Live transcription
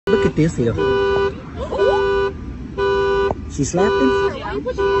Look at this here. She slapped him?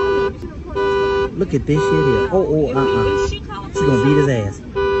 Look at this shit here. She gonna beat his ass.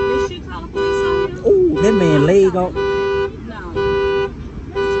 Oh, that man leg off.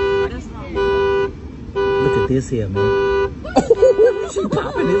 Look at this here, man. Oh, she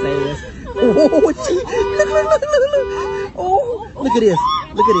popping his ass. Oh, she, look. Oh, look at this.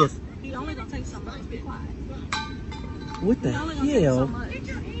 Look at this. He only gonna take some money. Be quiet. What the hell?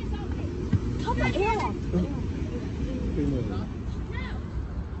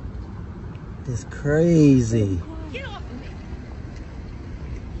 This crazy.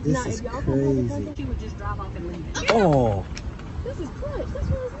 This is crazy. She would just drive off and leave it. Oh. This is clutch. That's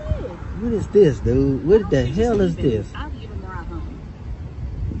what it's made. What is this, dude? What the hell is this? I'll give him a ride home.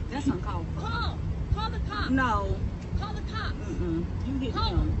 That's uncalled for. Call the cops. No. Call the cops. You hit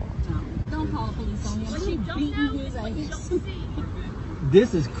him. No. Don't call the police on him. She beating his ass.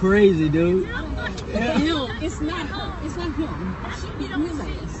 This is crazy, dude. No, it's not her. It's not him. She beating his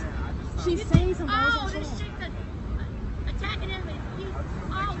ass. She's saying something. Oh, this chick's attacking him.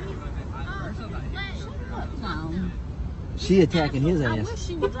 No. She attacking his I ass. wish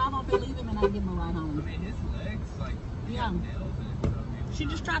she would drive off and leave him and I'd give him a ride home. Yeah. She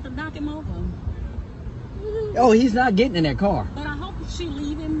just tried to knock him over. Oh, he's not getting in that car. But I hope she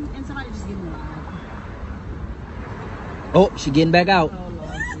leave him and somebody just give him a ride. Oh, she getting back out. Oh,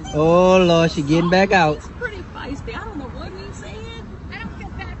 Lord. Oh, Lord, she getting back out. It's pretty feisty. I don't know what he said. I don't feel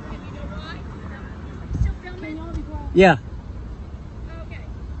bad for him, you know why? Still filming? Yeah, Okay.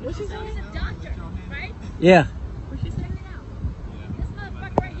 What's she So saying? he's a doctor, right? yeah. What's she Check saying? it out. This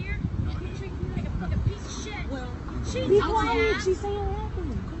motherfucker right here, he treats me like a fucking piece of shit. Well, Cheats Be on my quiet. ass. She's saying what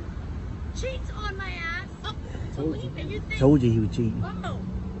happened. Cheats on my ass. Oh, believe me, you think? Told you he was cheating. Oh,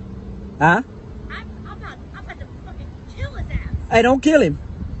 Huh? I'm about to fucking kill his ass. Hey, don't kill him.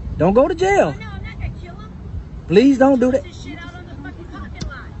 Don't go to jail. No, I'm not gonna kill him. Please don't do that. This shit out on the fucking parking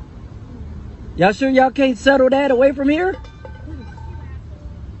lot. Y'all sure y'all can't settle that away from here?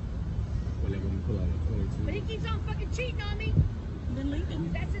 But he keeps on fucking cheating on me. then leave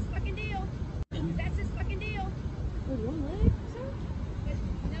him. That's his fucking deal. That's his fucking deal. With one leg, sir? But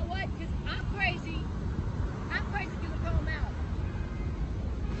you know what? Because I'm crazy. I'm crazy to throw him out.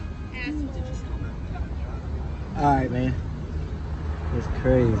 Asshole. All right, man. It's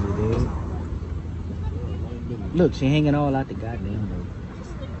crazy, dude. Look, she hanging all out the goddamn road.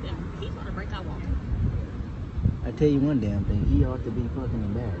 Just leave him. He's gonna break our wall. I tell you one damn thing. He ought to be fucking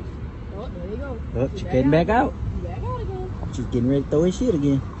embarrassed. Oh, there you go. Oh, she's getting back out. Back out again. She's getting ready to throw his shit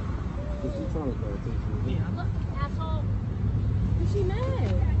again. Yeah. Look, asshole. Is she mad?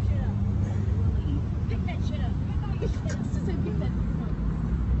 Pick that shit up. She said, "Pick that."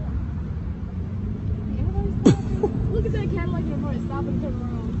 Everybody's stopping. Look at that Cadillac in front. Stop and turn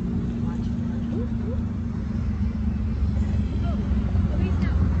around.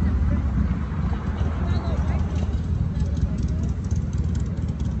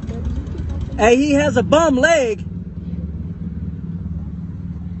 Hey, he has a bum leg.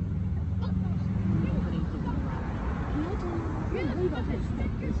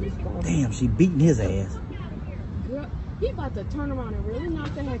 Damn, she beating his ass. Girl, he about to turn around and really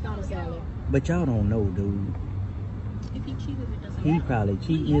knock the heck out of Sally. But y'all don't know, dude. If he cheated, it doesn't He matter. probably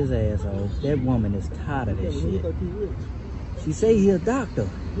cheating his ass off. That woman is tired of this shit. She say he a doctor.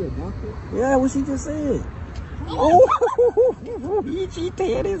 Yeah, what she just said. Oh, she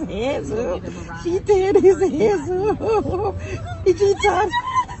teared his hands up. She teared his hands up. She tried.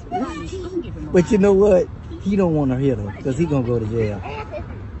 But you know what? He don't want to hit her because he gonna go to jail.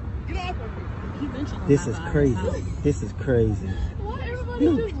 This is crazy. This is crazy. Why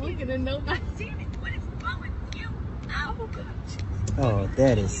everybody's just looking and nobody? Oh,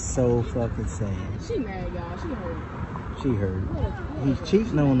 that is so fucking sad. She mad, y'all. She hurt. She hurt. He's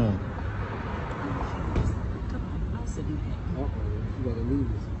cheating on her. I'll sit in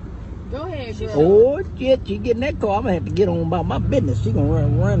Go ahead, girl. Oh shit, she get in that car. I'm gonna have to get on about my business. She gonna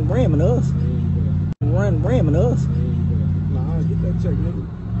run ramming us. Run ramming us. Nah, get that check, nigga.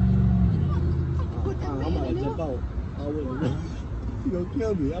 I'm gonna jump out. She gonna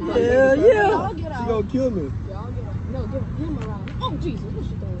kill me. I'm Hell yeah. Y'all get She out. gonna kill me. Y'all get out. No, give him a ride. Oh, Jesus. What's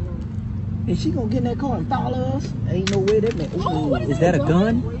she throwing on? And she gonna get in that car and follow us? Ain't no way that man. Oh, Ooh, what is that a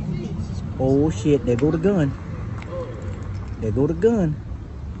gun? Oh shit, there go the gun. There go the gun.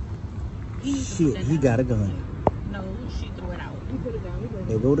 Shit, he got a gun. No, she threw it out. You put it down. You put it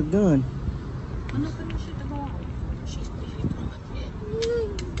There go the gun. I'm not putting shit to go out. She threw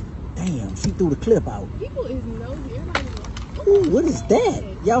it. Damn, she threw the clip out. down. People is nosy. Everybody Ooh, what is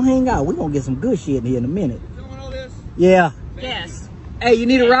that? Y'all hang out. We gonna get some good shit in here in a minute. Yeah. Yes. Hey, you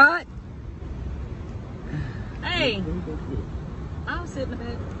need a ride? Hey, I'll sit in the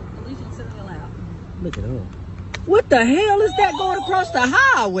back. Alicia can sit in the lap. Look at her. What the hell is that going across the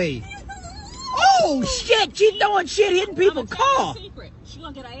highway? Oh shit! She throwing shit, hitting people's car. Secret. She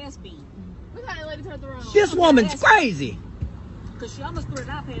gonna get her ass beat. Look how that lady turned around. This woman's crazy. Cause she almost threw an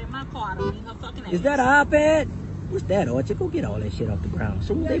iPad in my car to beat her fucking ass. Is that an iPad? What's that, Archie? Go get all that shit off the ground.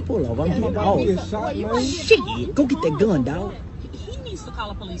 So when they pull off, I'm getting all Get shot, man. shit. Go get that gun, dog. He needs to call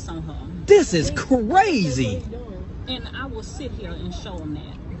the police on her. This is crazy. And I will sit here and show him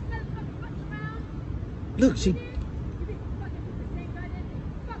that. Look, she.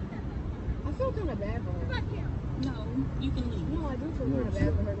 I feel kind of bad for her. No, you can leave. No, I do feel kind of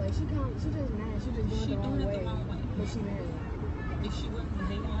bad for her. Like, she just mad. She just doing She it the doing wrong it way. the wrong way. But she mad. If she wasn't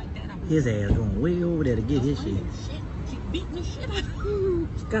behaving like that, I would. His ass going way over there to get his shit. She beating the shit out of her.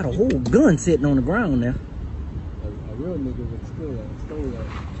 She's got a whole gun sitting on the ground there. A real nigga would steal that, stole that.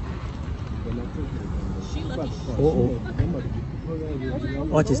 But not took it. She lucky. Uh-oh. I'm about to get the fuck out of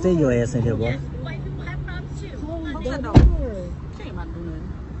here. Archie, stay your ass in here, boy. White people have problems too. Close Close the that door. door. She ain't about to do nothing.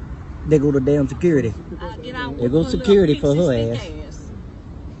 There go the damn security. Get out. There goes security for her ass.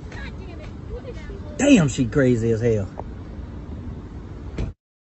 God damn it. Look at that. Damn, she crazy as hell.